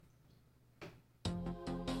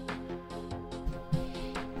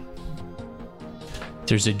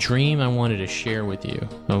There's a dream I wanted to share with you.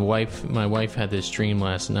 My wife had this dream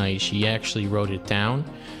last night. She actually wrote it down,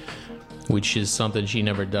 which is something she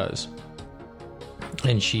never does.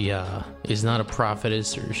 And she is not a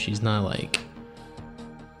prophetess, or she's not like,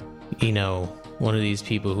 one of these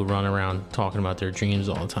people who run around talking about their dreams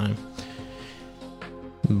all the time.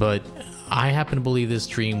 But I happen to believe this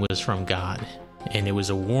dream was from God, and it was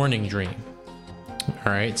a warning dream.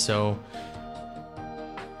 All right, so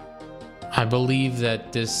I believe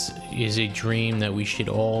that this is a dream that we should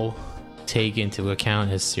all take into account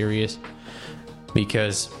as serious,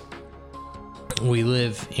 because we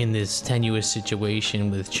live in this tenuous situation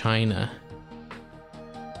with China,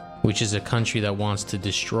 which is a country that wants to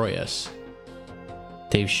destroy us.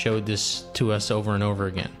 They've showed this to us over and over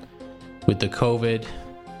again with the COVID,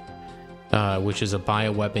 which is a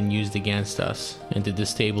bioweapon used against us and to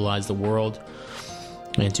destabilize the world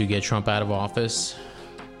and to get Trump out of office.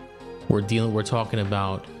 We're talking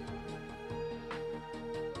about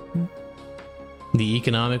the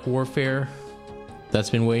economic warfare that's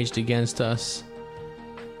been waged against us,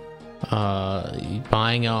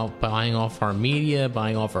 buying off our media,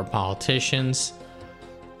 buying off our politicians.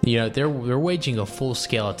 They're waging a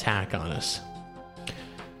full-scale attack on us.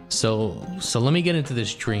 So let me get into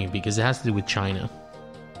this dream, because it has to do with China.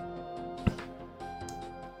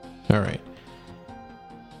 All right.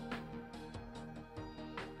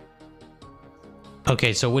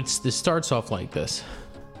 Okay, so this starts off like this.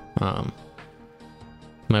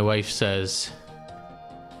 My wife says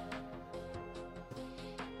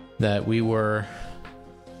that we were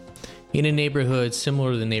in a neighborhood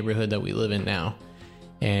similar to the neighborhood that we live in now.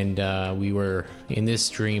 And we were, in this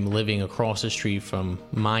dream, living across the street from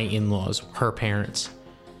my in-laws, her parents.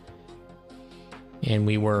 And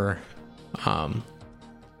we were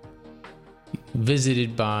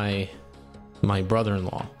visited by my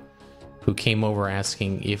brother-in-law, who came over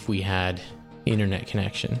asking if we had internet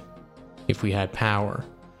connection, if we had power.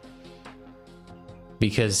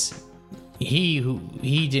 Because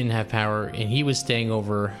he didn't have power, and he was staying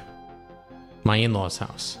over my in-laws'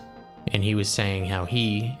 house. And he was saying how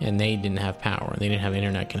they didn't have power, they didn't have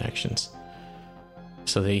internet connections.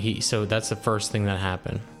 So that's the first thing that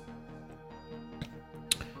happened.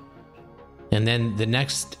 And then the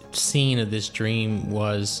next scene of this dream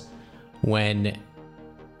was when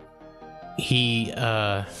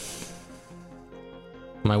my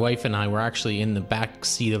wife and I were actually in the back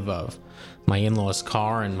seat of my in-laws'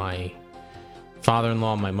 car, and my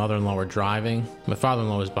father-in-law and my mother-in-law were driving. My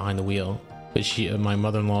father-in-law was behind the wheel, but my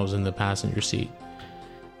mother-in-law was in the passenger seat.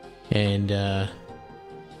 And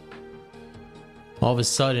all of a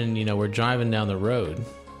sudden, we're driving down the road,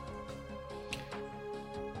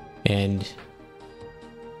 and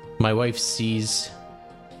my wife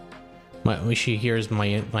she hears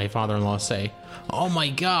my father-in-law say, "Oh my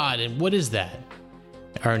God, and what is that?"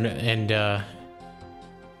 And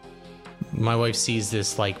my wife sees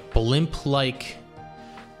this like blimp-like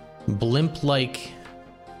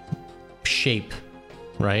shape,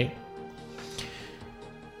 right?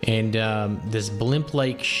 And this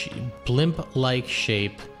blimp-like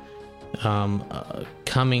shape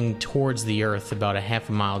coming towards the earth about a half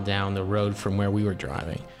a mile down the road from where we were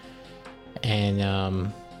driving.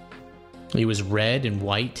 And it was red and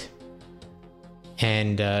white,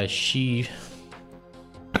 and she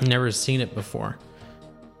never seen it before.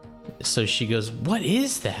 So she goes, "What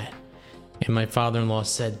is that?" And my father-in-law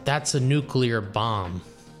said, "That's a nuclear bomb."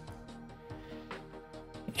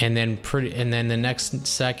 And then the next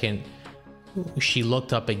second, she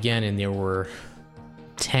looked up again, and there were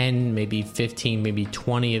 10, maybe 15, maybe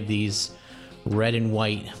 20 of these red and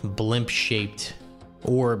white blimp-shaped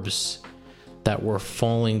orbs that were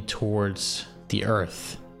falling towards the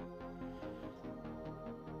earth.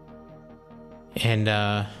 And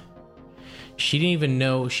she didn't even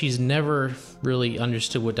know, she's never really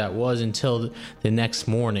understood what that was until the next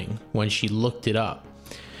morning when she looked it up.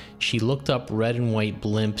 She looked up red and white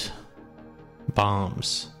blimp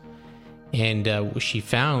bombs, and she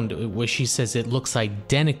found what she says it looks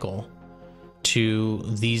identical to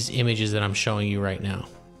these images that I'm showing you right now.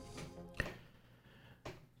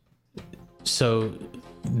 So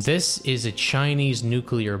this is a Chinese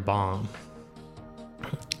nuclear bomb.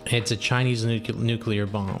 It's a Chinese nuclear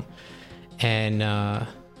bomb. And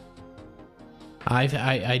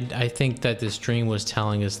I think that this dream was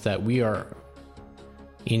telling us that we are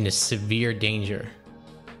in a severe danger,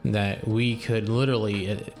 that we could literally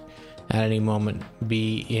at any moment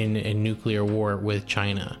be in a nuclear war with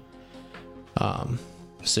China.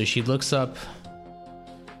 So she looks up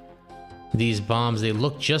these bombs. They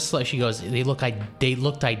look just like, she goes, they looked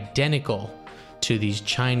identical to these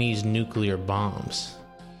Chinese nuclear bombs.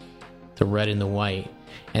 the red and the white.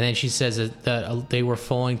 And then she says that they were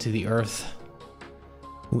falling to the earth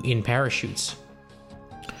in parachutes.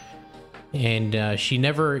 And she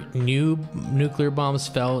never knew nuclear bombs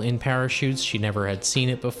fell in parachutes. She never had seen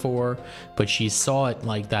it before, but she saw it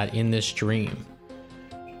like that in this dream.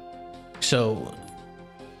 So,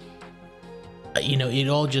 it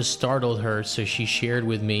all just startled her. So she shared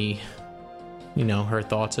with me, her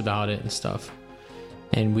thoughts about it and stuff.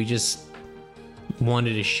 And we just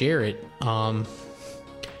wanted to share it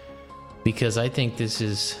because I think this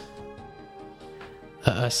is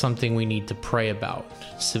something we need to pray about.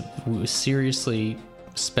 So seriously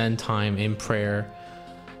spend time in prayer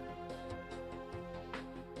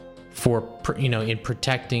for, in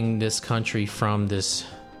protecting this country from this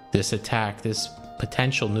attack, this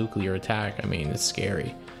potential nuclear attack. I mean, it's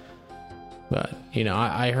scary. But,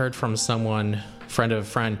 I heard from someone, friend of a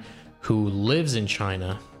friend, who lives in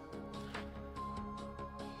China,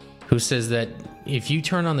 who says that if you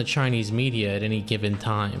turn on the Chinese media at any given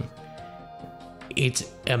time,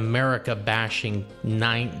 it's America bashing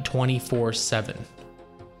 24/7.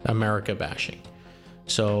 America bashing.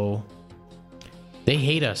 So they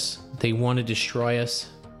hate us. They want to destroy us.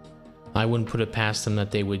 I wouldn't put it past them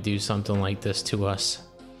that they would do something like this to us.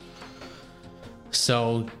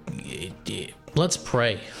 So let's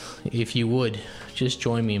pray. If you would, just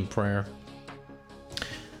join me in prayer.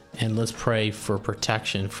 And let's pray for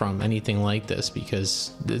protection from anything like this,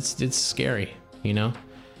 because it's scary,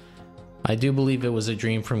 I do believe it was a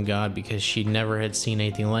dream from God, because she never had seen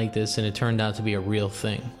anything like this, and it turned out to be a real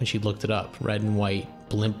thing when she looked it up. Red and white,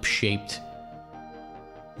 blimp-shaped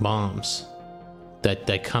bombs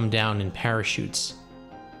that come down in parachutes.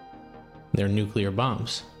 They're nuclear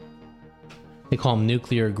bombs. They call them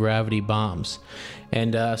nuclear gravity bombs.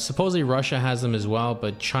 And supposedly Russia has them as well,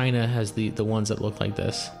 but China has the ones that look like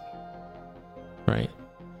this. Right?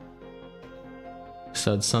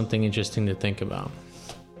 So it's something interesting to think about.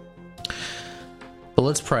 But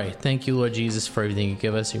let's pray. Thank you, Lord Jesus, for everything you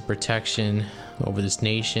give us, your protection over this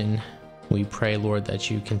nation. We pray, Lord, that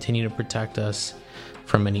you continue to protect us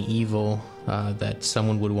from any evil, that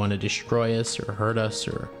someone would want to destroy us or hurt us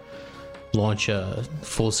or launch a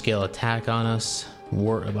full-scale attack on us,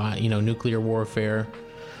 nuclear warfare.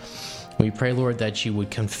 We pray, Lord, that you would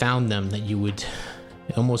confound them, that you would,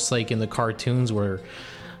 almost like in the cartoons where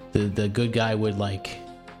the good guy would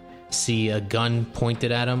see a gun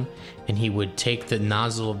pointed at him, and he would take the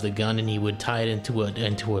nozzle of the gun and he would tie it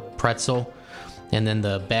into a pretzel, and then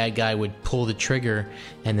the bad guy would pull the trigger,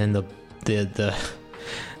 and then the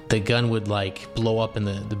gun would blow up in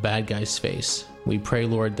the bad guy's face. We pray,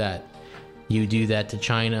 Lord, that you do that to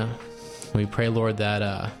China. We pray, Lord,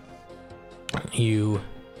 that you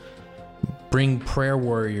bring prayer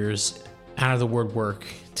warriors out of the woodwork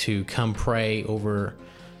to come pray over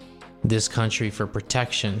this country for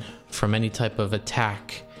protection from any type of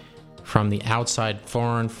attack from the outside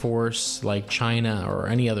foreign force like China or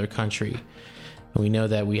any other country. We know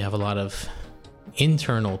that we have a lot of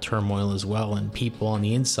internal turmoil as well, and people on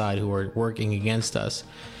the inside who are working against us,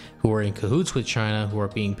 who are in cahoots with China, who are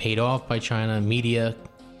being paid off by China, media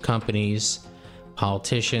companies,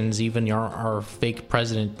 politicians, even our fake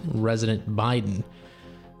president, Resident Biden,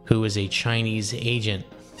 who is a Chinese agent.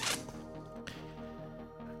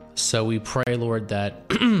 So we pray, Lord,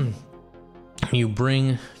 that you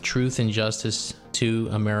bring truth and justice to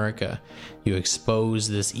America. You expose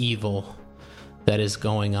this evil that is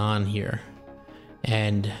going on here,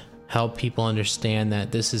 and help people understand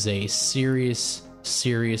that this is a serious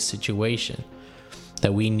situation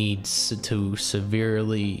that we need to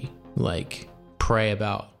severely pray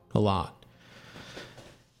about a lot.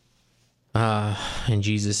 In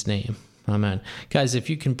Jesus' name, amen. Guys, if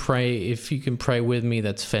you can pray with me,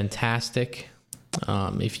 that's fantastic.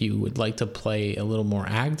 If you would like to play a little more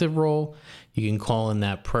active role, you can call in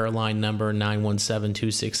that prayer line number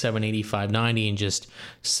 917-267-8590 and just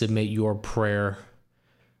submit your prayer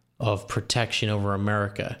of protection over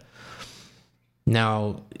America.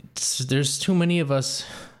 Now, there's too many of us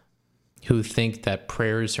who think that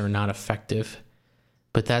prayers are not effective,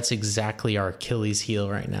 but that's exactly our Achilles heel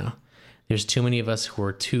right now. There's too many of us who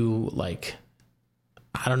are too, I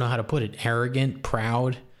don't know how to put it, arrogant,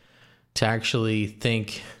 proud, to actually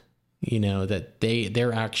think, that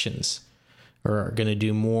their actions are going to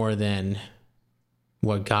do more than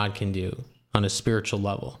what God can do on a spiritual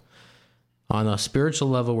level. On a spiritual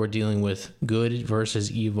level, we're dealing with good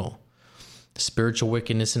versus evil. Spiritual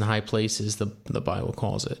wickedness in high places, the Bible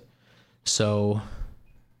calls it. So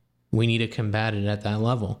we need to combat it at that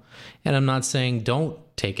level. And I'm not saying don't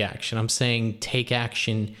take action. I'm saying take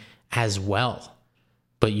action as well.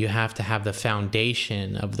 but you have to have the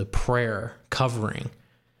foundation of the prayer covering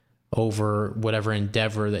over whatever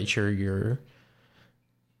endeavor that you're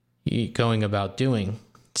going about doing.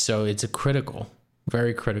 So it's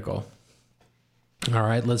very critical. All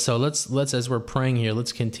right, let's as we're praying here,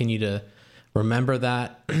 let's continue to remember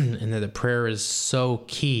that, and that the prayer is so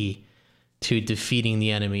key to defeating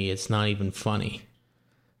the enemy. It's not even funny.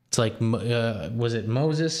 It's like, was it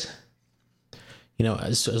Moses?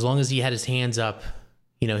 As long as he had his hands up,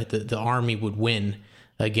 the army would win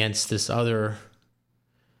against this other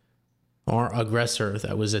aggressor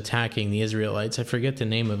that was attacking the Israelites. I forget the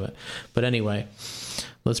name of it. But anyway,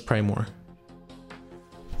 let's pray more.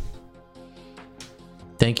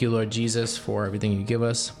 Thank you, Lord Jesus, for everything you give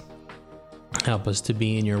us. Help us to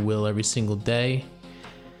be in your will every single day.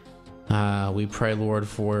 We pray, Lord,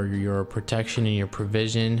 for your protection and your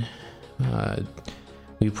provision.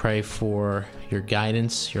 We pray for your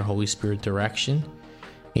guidance, your Holy Spirit direction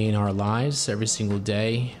in our lives every single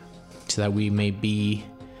day, so that we may be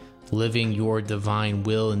living your divine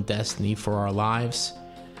will and destiny for our lives,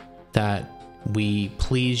 that we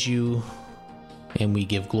please you and we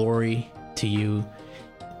give glory to you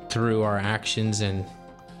through our actions and,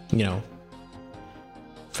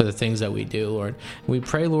 for the things that we do, Lord. We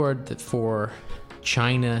pray, Lord, that for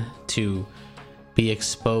China to be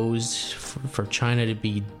exposed, for China to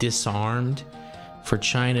be disarmed, for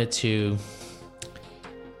China to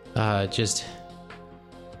just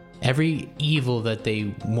every evil that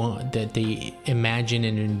they want, that they imagine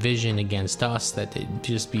and envision against us, that they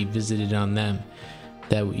just be visited on them.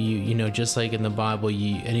 That just like in the Bible,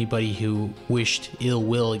 anybody who wished ill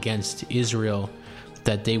will against Israel,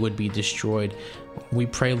 that they would be destroyed. We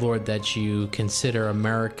pray, Lord, that you consider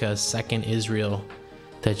America second Israel,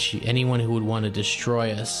 that anyone who would want to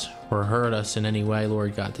destroy us or hurt us in any way,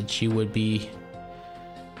 Lord God, that you would be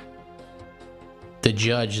the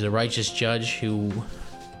judge, the righteous judge who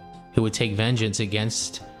would take vengeance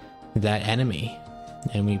against that enemy.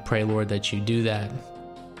 And we pray, Lord, that you do that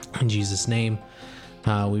in Jesus' name.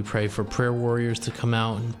 We pray for prayer warriors to come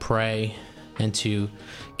out and pray and to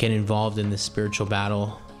get involved in this spiritual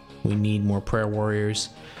battle. We need more prayer warriors.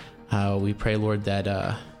 We pray, Lord, that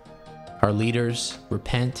our leaders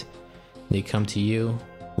repent, they come to you.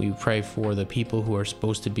 We pray for the people who are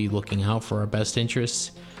supposed to be looking out for our best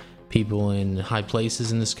interests, people in high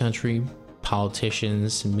places in this country,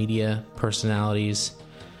 politicians, media personalities,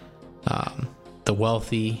 the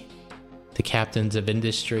wealthy, the captains of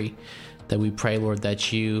industry, that we pray, Lord,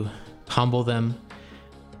 that you humble them,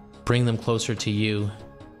 bring them closer to you,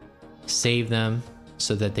 save them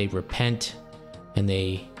so that they repent and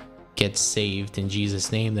they get saved in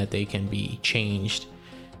Jesus' name, that they can be changed,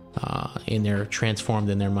 transformed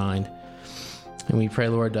in their mind. And we pray,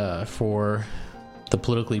 Lord, for the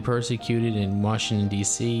politically persecuted in Washington,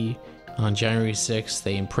 D.C. On January 6th,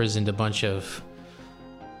 they imprisoned a bunch of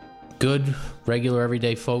good, regular,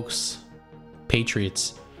 everyday folks,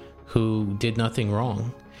 patriots, who did nothing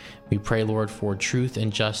wrong. We pray, Lord, for truth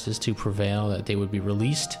and justice to prevail, that they would be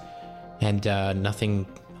released and nothing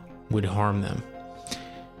would harm them.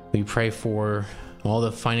 We pray for all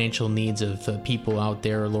the financial needs of the people out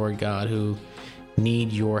there, Lord God, who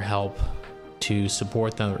need your help to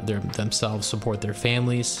support themselves, support their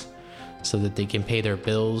families, so that they can pay their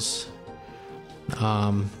bills.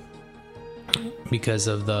 Because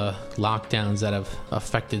of the lockdowns that have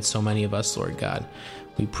affected so many of us, Lord God.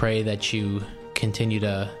 We pray that you continue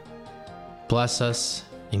to bless us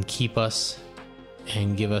and keep us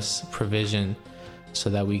and give us provision so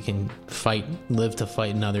that we can live to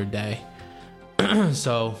fight another day.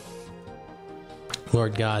 So,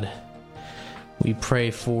 Lord God, we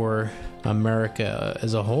pray for America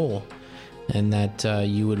as a whole, and that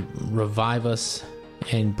you would revive us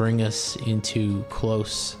and bring us into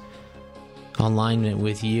close alignment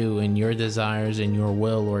with you and your desires and your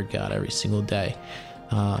will, Lord God, every single day.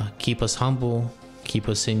 Keep us humble, keep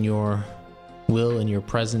us in your will and your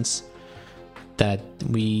presence, that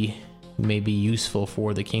we may be useful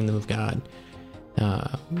for the kingdom of God.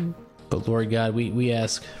 But Lord God, we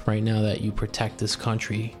ask right now that you protect this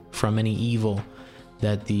country from any evil,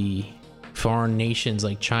 that the foreign nations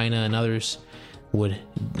like China and others would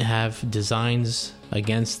have designs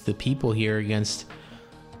against the people here, against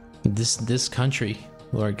this country,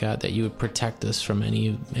 Lord God, that you would protect us from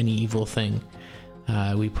any evil thing.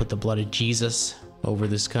 We put the blood of Jesus over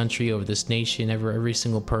this country, over this nation, every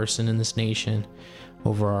single person in this nation,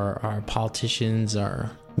 over our politicians,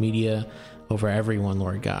 our media, over everyone,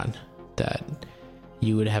 Lord God, that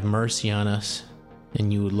you would have mercy on us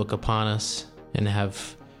and you would look upon us and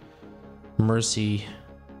have mercy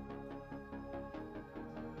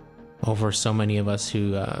over so many of us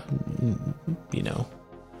who, you know,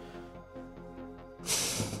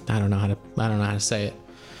 I don't know how to say it,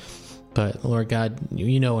 but Lord God,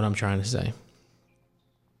 you know what I'm trying to say.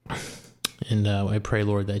 And I pray,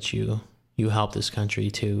 Lord, that you help this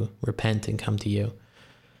country to repent and come to you.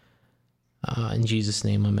 In Jesus'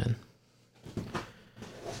 name, amen.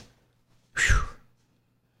 Whew.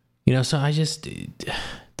 You know, so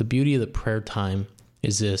the beauty of the prayer time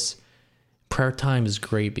is this. Prayer time is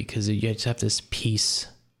great because you just have this peace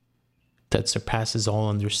that surpasses all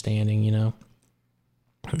understanding, you know.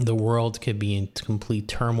 The world could be in complete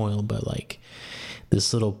turmoil, but like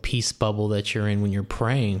this little peace bubble that you're in when you're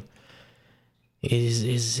praying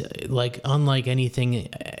is like unlike anything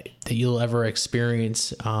that you'll ever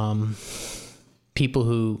experience. People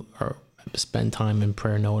who spend time in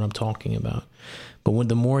prayer know what I'm talking about. But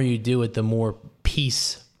the more you do it, the more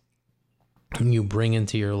peace you bring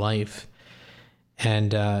into your life.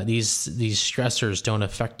 And these stressors don't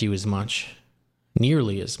affect you as much,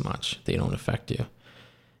 nearly as much. They don't affect you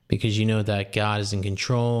because you know that God is in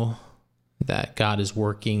control, that God is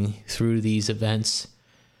working through these events.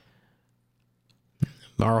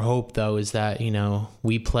 Our hope, though, is that, you know,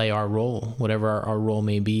 we play our role, whatever our role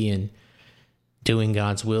may be in doing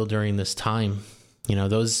God's will during this time. You know,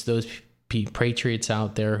 those patriots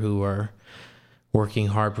out there who are working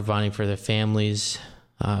hard, providing for their families,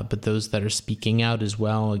 but those that are speaking out as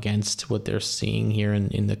well against what they're seeing here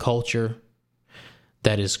in the culture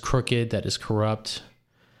that is crooked, that is corrupt,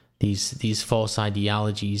 these false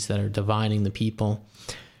ideologies that are dividing the people.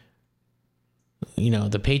 You know,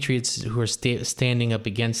 the patriots who are standing up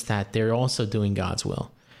against that, they're also doing God's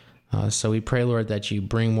will. So we pray, Lord, that you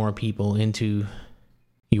bring more people into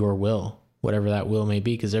your will, whatever that will may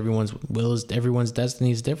be, because everyone's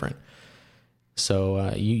destiny is different.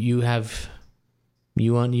 So you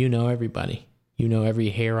know everybody. You know every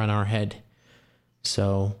hair on our head.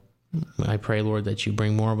 So I pray, Lord, that you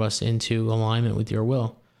bring more of us into alignment with your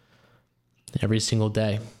will every single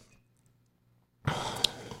day.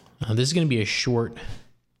 This is going to be a short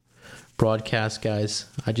broadcast, guys.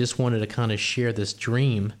 I just wanted to kind of share this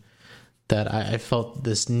dream that I felt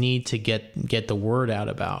this need to get the word out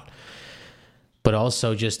about, but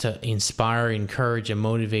also just to inspire, encourage, and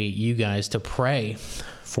motivate you guys to pray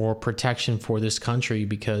for protection for this country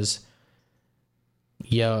because,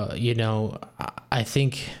 yeah, you know, I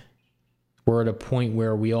think we're at a point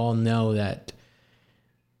where we all know that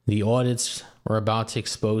the audits are about to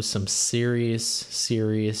expose some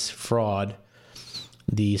serious fraud.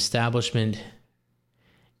 The establishment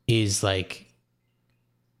is like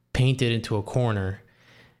painted into a corner,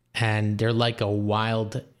 and they're like a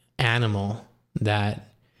wild animal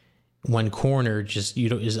that when cornered just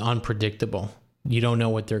is unpredictable. You don't know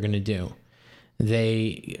what they're going to do.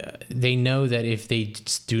 They know that if they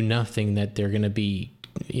just do nothing that they're going to be,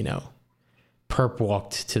 you know, perp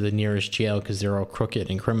walked to the nearest jail because they're all crooked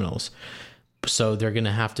and criminals. So they're going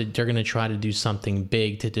to try to do something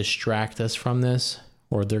big to distract us from this,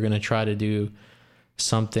 or they're going to try to do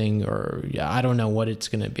something, or I don't know what it's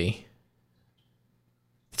going to be.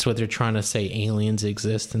 It's what they're trying to say, aliens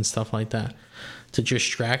exist and stuff like that, to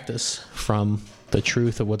distract us from the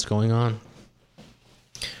truth of what's going on.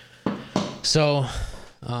 So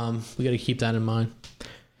we got to keep that in mind.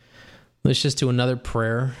 Let's just do another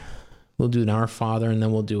prayer. We'll do an Our Father, and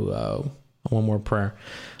then we'll do one more prayer.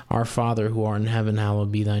 Our Father, who art in heaven,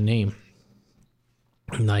 hallowed be thy name.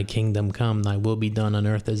 Thy kingdom come, thy will be done on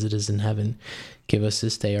earth as it is in heaven. Give us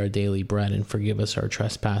this day our daily bread, and forgive us our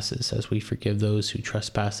trespasses, as we forgive those who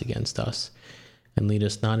trespass against us. And lead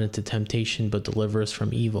us not into temptation, but deliver us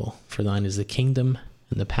from evil. For thine is the kingdom,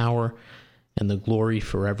 and the power, and the glory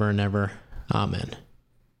forever and ever. Amen.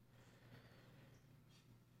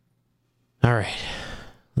 All right,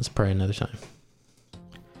 let's pray another time.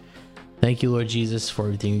 Thank you, Lord Jesus, for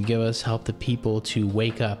everything you give us. Help the people to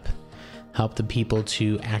wake up. Help the people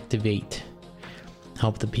to activate.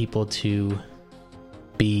 Help the people to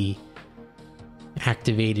be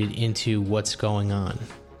activated into what's going on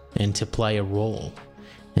and to play a role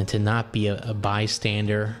and to not be a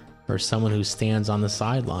bystander or someone who stands on the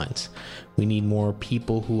sidelines. We need more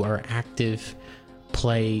people who are active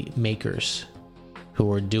play makers,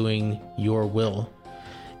 who are doing your will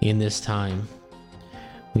in this time.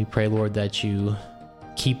 We pray, Lord, that you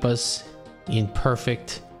keep us in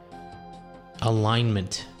perfect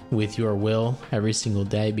alignment with your will every single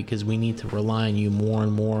day, because we need to rely on you more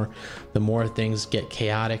and more. The more things get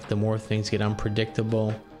chaotic, the more things get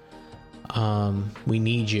unpredictable. We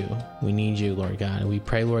need you. We need you, Lord God. And we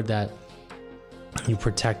pray, Lord, that you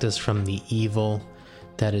protect us from the evil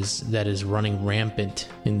that is running rampant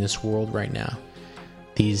in this world right now.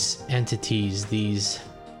 these entities, these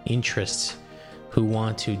interests who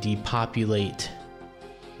want to depopulate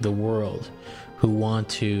the world, who want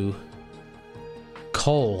to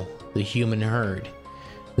cull the human herd,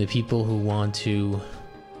 the people who want to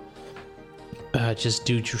just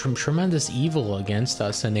do tremendous evil against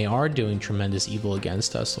us, and they are doing tremendous evil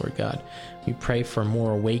against us, Lord God. We pray for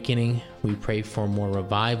more awakening. We pray for more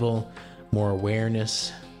revival, more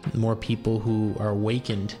awareness, more people who are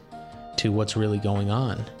awakened to what's really going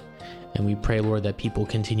on. And we pray, Lord, that people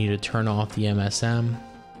continue to turn off the MSM,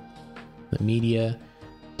 the media,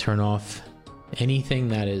 turn off anything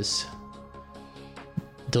that is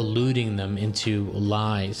deluding them into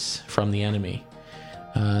lies from the enemy.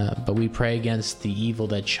 But we pray against the evil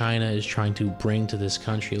that China is trying to bring to this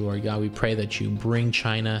country, Lord God. We pray that you bring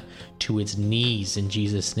China to its knees in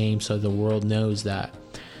Jesus' name, so the world knows that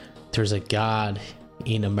there's a God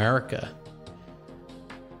in America,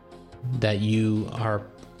 that you are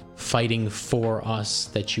fighting for us,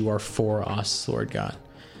 that you are for us, Lord God.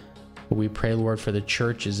 But we pray, Lord, for the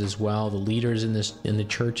churches as well, the leaders in the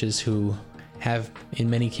churches who have, in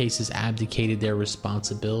many cases, abdicated their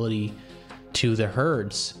responsibility to the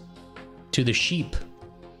herds, to the sheep,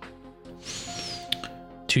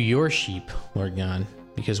 to your sheep, Lord God,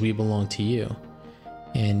 because we belong to you.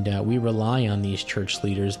 And we rely on these church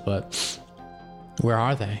leaders, but where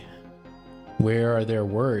are they? Where are their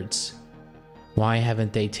words? Why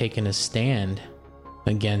haven't they taken a stand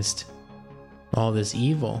against all this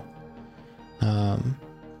evil?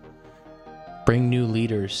 Bring new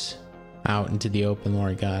leaders out into the open,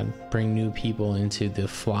 Lord God. Bring new people into the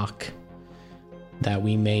flock, that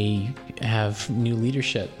we may have new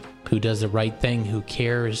leadership who does the right thing, who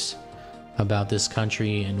cares about this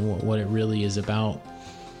country and what it really is about.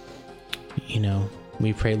 You know,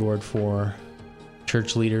 we pray, Lord, for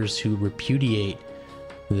church leaders who repudiate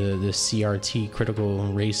the CRT, critical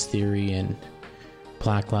race theory, and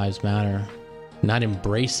Black Lives Matter, not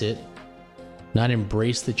embrace it, not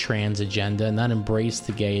embrace the trans agenda, not embrace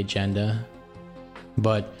the gay agenda,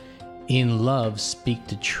 but in love speak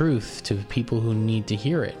the truth to people who need to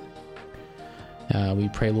hear it. We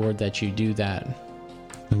pray, Lord, that you do that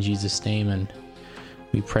in Jesus' name, and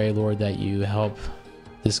we pray, Lord, that you help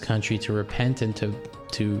this country to repent and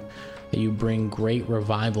to that you bring great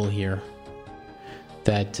revival here.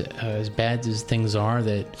 That as bad as things are,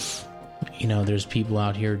 that there's people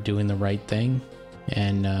out here doing the right thing,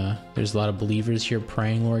 and there's a lot of believers here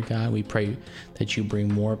praying, Lord God. We pray that you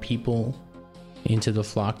bring more people into the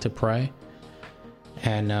flock to pray,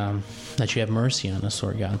 and that you have mercy on us,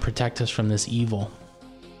 Lord God, and protect us from this evil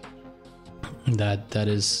that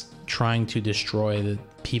is trying to destroy the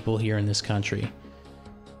people here in this country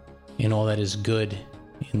and all that is good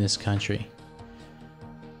in this country.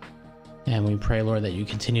 And we pray, Lord, that you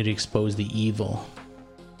continue to expose the evil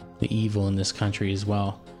in this country as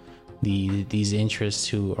well. These interests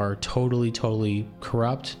who are totally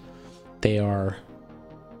corrupt. They are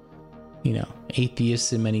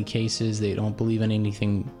atheists in many cases. They don't believe in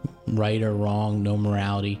anything right or wrong, no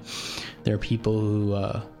morality. They're people who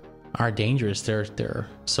are dangerous. They're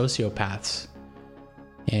sociopaths,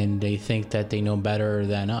 and they think that they know better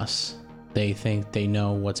than us. They think they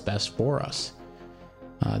know what's best for us.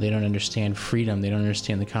 They don't understand freedom. They don't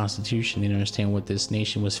understand the Constitution. They don't understand what this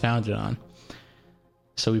nation was founded on.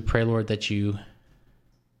 So we pray, Lord, that you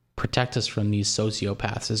protect us from these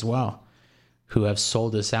sociopaths as well, who have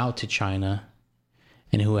sold us out to China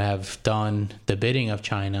and who have done the bidding of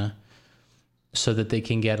China so that they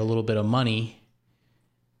can get a little bit of money.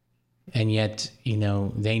 And yet,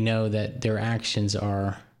 they know that their actions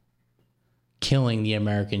are killing the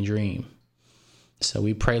American dream. So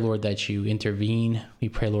we pray, Lord, that you intervene. We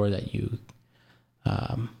pray, Lord, that you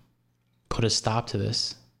put a stop to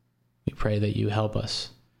this. We pray that you help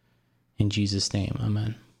us. In Jesus' name,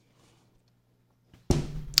 amen.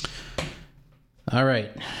 All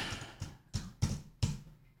right.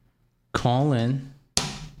 Call in.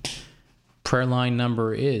 Prayer line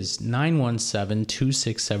number is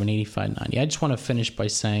 917-267-8590. I just want to finish by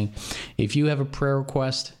saying, if you have a prayer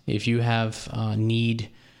request, if you have a need,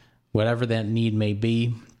 whatever that need may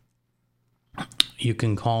be, you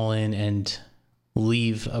can call in and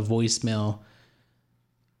leave a voicemail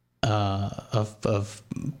of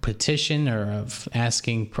petition or of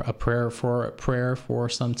asking a prayer for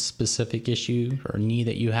some specific issue or need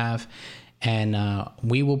that you have, and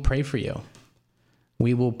we will pray for you.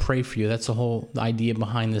 We will pray for you. That's the whole idea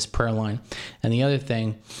behind this prayer line. And the other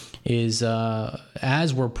thing is,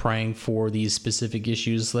 as we're praying for these specific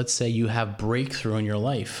issues, let's say you have breakthrough in your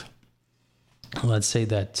life. Let's say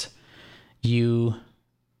that you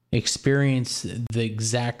experience the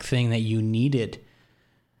exact thing that you needed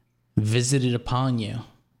visited upon you,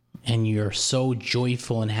 and you're so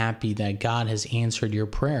joyful and happy that God has answered your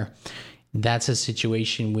prayer. That's a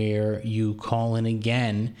situation where you call in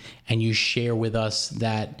again and you share with us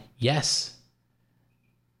that, yes,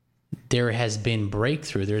 there has been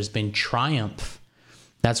breakthrough, there's been triumph.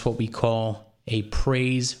 That's what we call a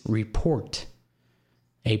praise report.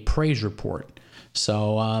 A praise report.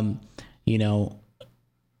 So,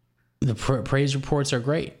 the praise reports are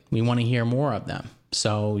great. We want to hear more of them.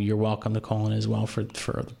 So you're welcome to call in as well for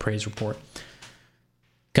the praise report.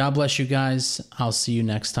 God bless you guys. I'll see you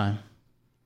next time.